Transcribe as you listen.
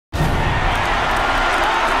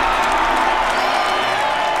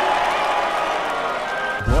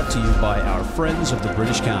to you by our friends of the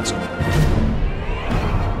British Council.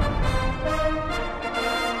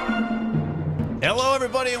 Hello,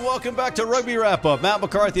 everybody, and welcome back to Rugby Wrap-Up. Matt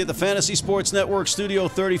McCarthy at the Fantasy Sports Network, Studio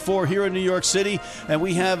 34 here in New York City. And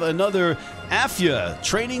we have another AFIA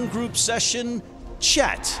training group session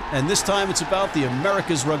chat. And this time it's about the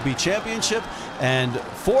Americas Rugby Championship. And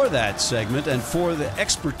for that segment and for the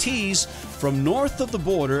expertise from north of the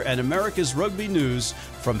border and America's Rugby News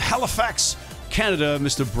from Halifax, Canada,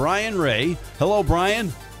 Mr. Bryan Ray. Hello,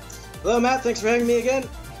 Bryan. Hello, Matt. Thanks for having me again.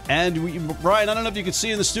 And Bryan, I don't know if you can see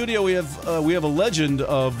in the studio, we have a legend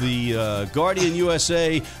of the Guardian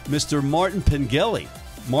USA, Mr. Martin Pengelly.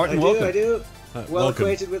 Martin, welcome. I do. Well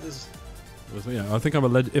acquainted with his. Yeah, I think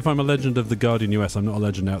if I'm a legend of the Guardian US, I'm not a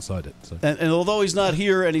legend outside it. So. And although he's not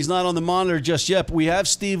here and he's not on the monitor just yet, we have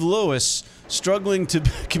Steve Lewis struggling to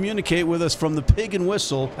communicate with us from the Pig and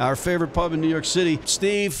Whistle, our favorite pub in New York City.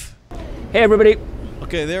 Steve. Hey, everybody.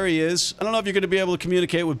 Okay, there he is. I don't know if you're going to be able to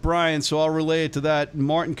communicate with Bryan, so I'll relay it to that.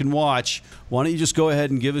 Martin can watch. Why don't you just go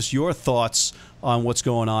ahead and give us your thoughts on what's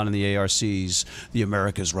going on in the ARC's, the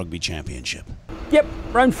Americas Rugby Championship? Yep,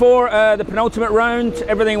 round 4, the penultimate round,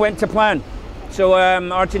 everything went to plan. So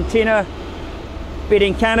Argentina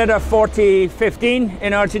beating Canada 40-15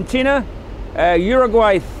 in Argentina.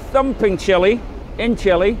 Uruguay thumping Chile in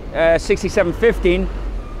Chile, 67-15.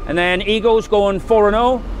 And then Eagles going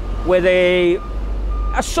 4-0 with a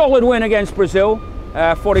solid win against Brazil,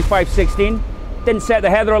 45-16. Didn't set the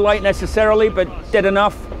heather alight necessarily, but did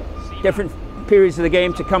enough different periods of the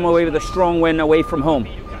game to come away with a strong win away from home.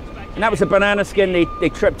 And that was a banana skin they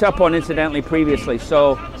tripped up on incidentally previously.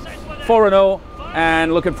 So 4-0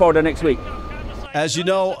 and looking forward to next week. As you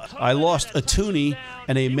know, I lost a toonie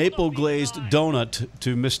and a maple glazed donut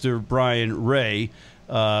to Mr. Bryan Ray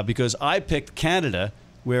because I picked Canada,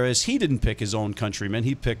 whereas he didn't pick his own countrymen.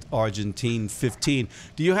 He picked Argentine 15.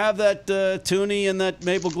 Do you have that toonie and that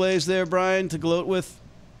maple glaze there, Bryan, to gloat with?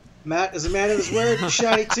 Matt is a man of his word.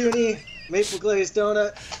 Shiny toonie, maple glazed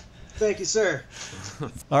donut. Thank you, sir.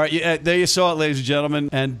 All right, there you saw it, ladies and gentlemen.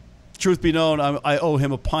 And truth be known, I owe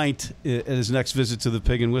him a pint at his next visit to the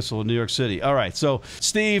Pig and Whistle in New York City. All right, so,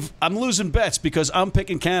 Steve, I'm losing bets because I'm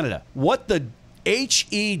picking Canada. What the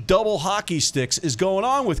H-E double hockey sticks is going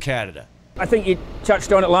on with Canada? I think you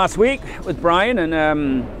touched on it last week with Bryan,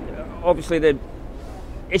 and obviously the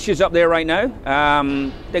issues up there right now.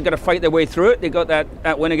 They've got to fight their way through it. They got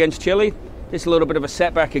that win against Chile. It's a little bit of a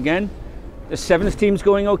setback again. The sevens team's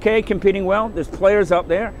going okay, competing well. There's players up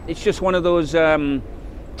there. It's just one of those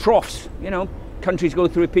troughs. You know, countries go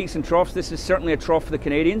through peaks and troughs. This is certainly a trough for the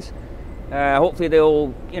Canadians. Hopefully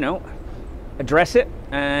they'll, address it.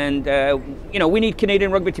 And we need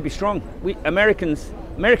Canadian rugby to be strong.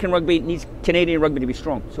 American rugby needs Canadian rugby to be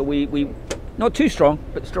strong. So we not too strong,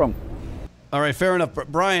 but strong. All right, fair enough.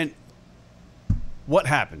 Bryan, what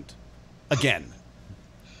happened again?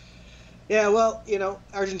 Yeah, well,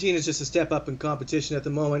 Argentina is just a step up in competition at the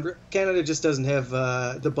moment. Canada just doesn't have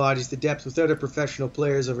the bodies, the depth without our professional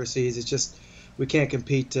players overseas. It's just we can't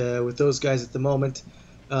compete with those guys at the moment.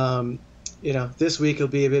 This week will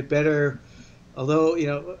be a bit better,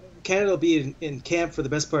 although Canada will be in camp for the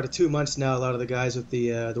best part of 2 months now. A lot of the guys with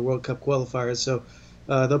the World Cup qualifiers, so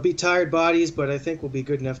they'll be tired bodies, but I think we'll be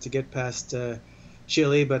good enough to get past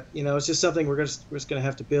Chile. But it's just something we're just going to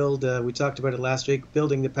have to build. We talked about it last week,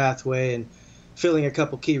 building the pathway and filling a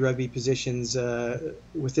couple key rugby positions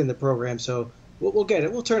within the program. So we'll get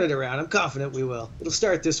it. We'll turn it around. I'm confident we will. It'll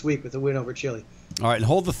start this week with a win over Chile. All right, and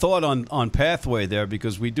hold the thought on pathway there,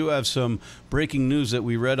 because we do have some breaking news that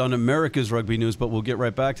we read on America's Rugby News, but we'll get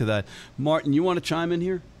right back to that. Martin, you want to chime in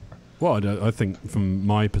here? Well, I think from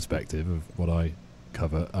my perspective of what I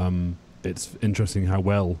cover, it's interesting how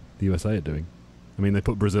well the USA are doing. I mean, they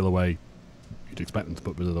put Brazil away. You'd expect them to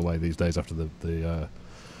put Brazil away these days after the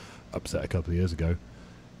upset a couple of years ago.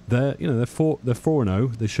 They're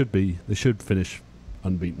 4-0. They should finish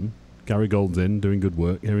unbeaten. Gary Gold's in, doing good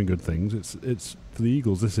work, hearing good things. It's for the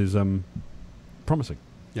Eagles. This is promising.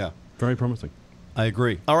 Yeah, very promising. I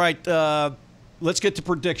agree. All right, let's get to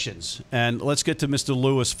predictions, and let's get to Mr.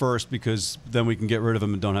 Lewis first, because then we can get rid of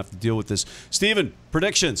him and don't have to deal with this. Stephen,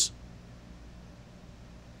 predictions.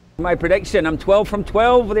 My prediction: I'm 12 from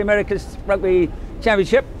 12 with the Americas Rugby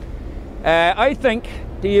Championship. I think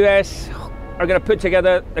the US are going to put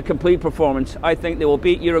together a complete performance. I think they will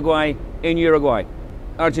beat Uruguay in Uruguay.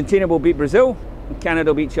 Argentina will beat Brazil, and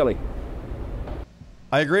Canada will beat Chile.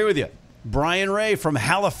 I agree with you. Bryan Ray from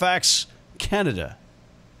Halifax, Canada.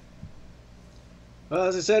 Well,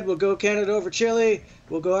 as I said, we'll go Canada over Chile.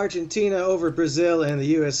 We'll go Argentina over Brazil, and the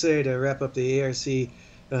USA to wrap up the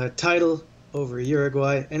ARC title over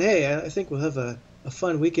Uruguay. And hey, I think we'll have a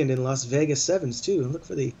fun weekend in Las Vegas Sevens too, and look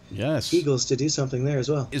for the Eagles to do something there as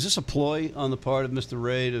well. Is this a ploy on the part of Mr.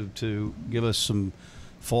 Ray to give us some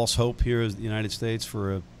false hope here as the United States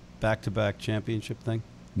for a back-to-back championship thing?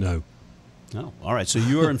 No. No. All right. So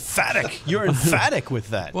you're emphatic. You're emphatic with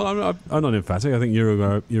that. Well, I'm not emphatic. I think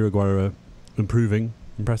Uruguay are an improving,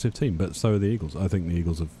 impressive team, but so are the Eagles. I think the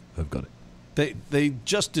Eagles have got it. They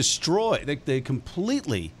just destroyed. They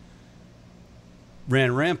completely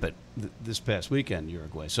ran rampant this past weekend,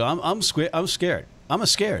 Uruguay. So I'm scared. I'm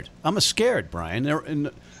scared, Brian.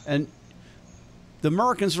 And the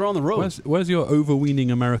Americans are on the road. Where's your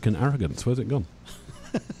overweening American arrogance? Where's it gone?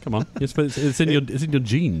 Come on, it's in your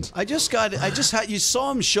genes. You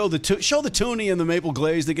saw him show the toonie and the maple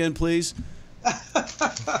glazed again, please.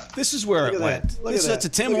 This is where it went. That's a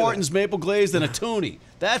Tim Hortons maple glazed and a toonie.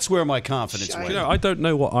 That's where my confidence went. I don't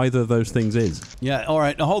know what either of those things is. Yeah, all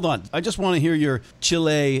right. Now hold on. I just want to hear your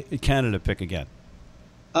Chile-Canada pick again.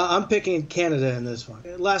 I'm picking Canada in this one.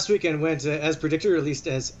 Last weekend went as predicted, or at least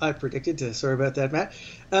as I predicted. Sorry about that, Matt.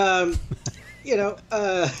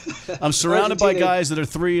 I'm surrounded by guys that are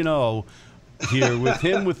 3-0 here with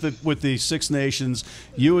him with the Six Nations,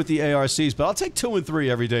 you with the ARCs, but I'll take 2 and 3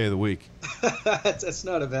 every day of the week. That's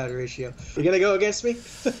not a bad ratio. You gonna go against me?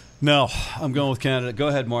 No, I'm going with Canada. Go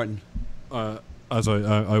ahead, Martin. As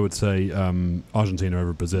I would say, Argentina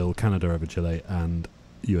over Brazil, Canada over Chile, and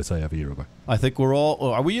USA over Uruguay. I think we're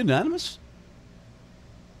all. Are we unanimous?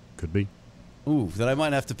 Could be. Ooh, then I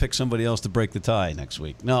might have to pick somebody else to break the tie next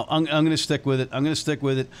week. No, I'm going to stick with it.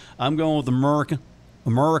 I'm going with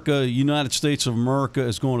America. United States of America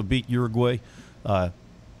is going to beat Uruguay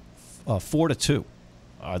 4-2,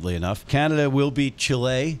 oddly enough. Canada will beat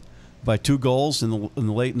Chile by 2 goals in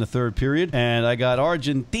the late in the third period. And I got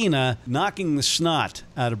Argentina knocking the snot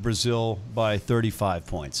out of Brazil by 35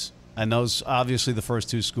 points. And those, obviously, the first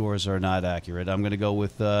 2 scores are not accurate. I'm going to go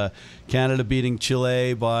with Canada beating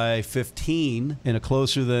Chile by 15 in a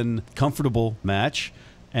closer than comfortable match.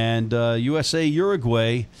 And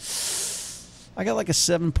USA-Uruguay, I got like a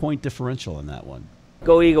 7-point differential in that one.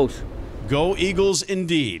 Go Eagles. Go Eagles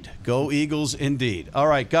indeed. Go Eagles indeed. All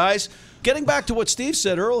right, guys, getting back to what Steve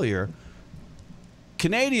said earlier,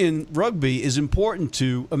 Canadian rugby is important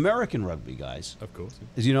to American rugby, guys. Of course.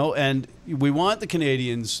 Yeah. And we want the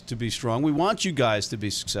Canadians to be strong. We want you guys to be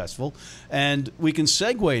successful. And we can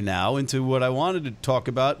segue now into what I wanted to talk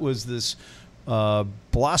about was this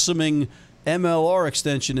blossoming MLR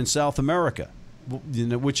extension in South America,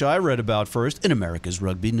 which I read about first in America's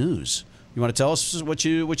Rugby News. You want to tell us what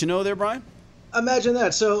you know there, Brian? Imagine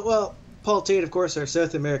that. So, well, Paul Tate, of course, our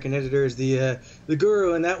South American editor, is the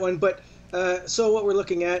guru in that one. But so what we're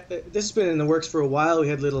looking at, this has been in the works for a while. We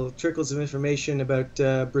had little trickles of information about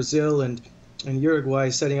Brazil and Uruguay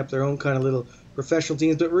setting up their own kind of little professional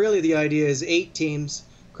teams. But really the idea is 8 teams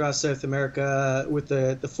across South America with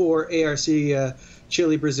the 4 ARC,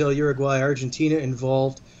 Chile, Brazil, Uruguay, Argentina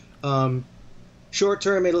involved. Short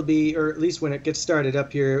term, it'll be, or at least when it gets started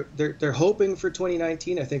up here, they're hoping for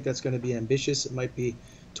 2019. I think that's going to be ambitious. It might be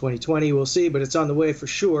 2020. We'll see, but it's on the way for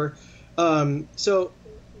sure. So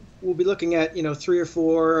we'll be looking at 3 or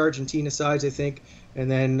 4 Argentina sides, I think,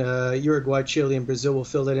 and then Uruguay, Chile, and Brazil will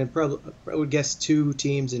fill that in. Probably, I would guess 2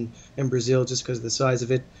 teams in Brazil just because of the size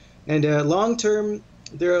of it. And long term,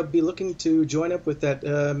 they'll be looking to join up with that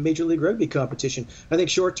Major League Rugby competition. I think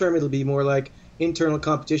short term it'll be more like internal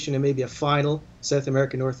competition and maybe a final, South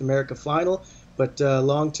America, North America final. But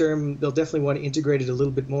long term, they'll definitely want to integrate it a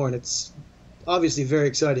little bit more, and it's obviously very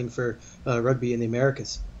exciting for rugby in the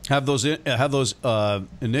Americas. Have those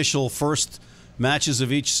initial first matches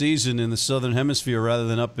of each season in the Southern Hemisphere rather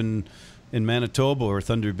than up in Manitoba or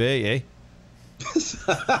Thunder Bay, eh?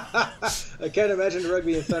 I can't imagine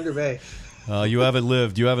rugby in Thunder Bay. You haven't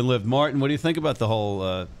lived. Martin, what do you think about the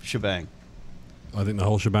whole shebang? I think the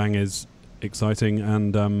whole shebang is exciting,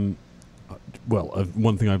 and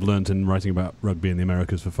one thing I've learned in writing about rugby in the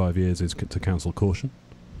Americas for 5 years is to counsel caution.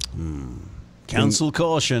 Counsel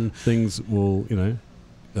caution. Things will,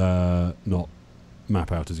 not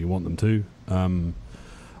map out as you want them to.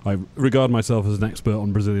 I regard myself as an expert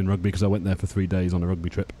on Brazilian rugby because I went there for 3 days on a rugby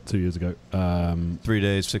trip 2 years ago. 3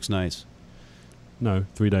 days, 6 nights. No,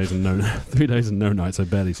 3 days and no 3 days and no nights. I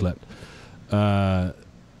barely slept. They're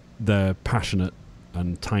passionate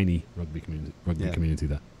and tiny rugby community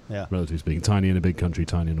there. Yeah, relatively speaking, tiny in a big country,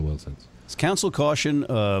 tiny in a world sense. Is Counsel Caution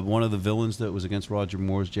one of the villains that was against Roger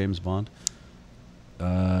Moore's James Bond?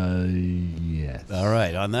 Yes. All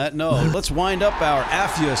right. On that note, let's wind up our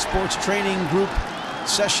AFIA Sports Training Group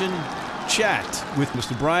session chat with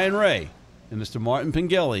Mr. Bryan Ray and Mr. Martin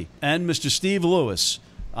Pengelly and Mr. Steve Lewis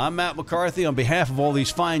I'm Matt McCarthy on behalf of all these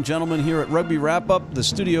fine gentlemen here at Rugby Wrap Up, the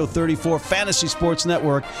Studio 34 Fantasy Sports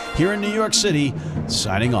Network here in New York City,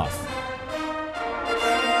 signing off.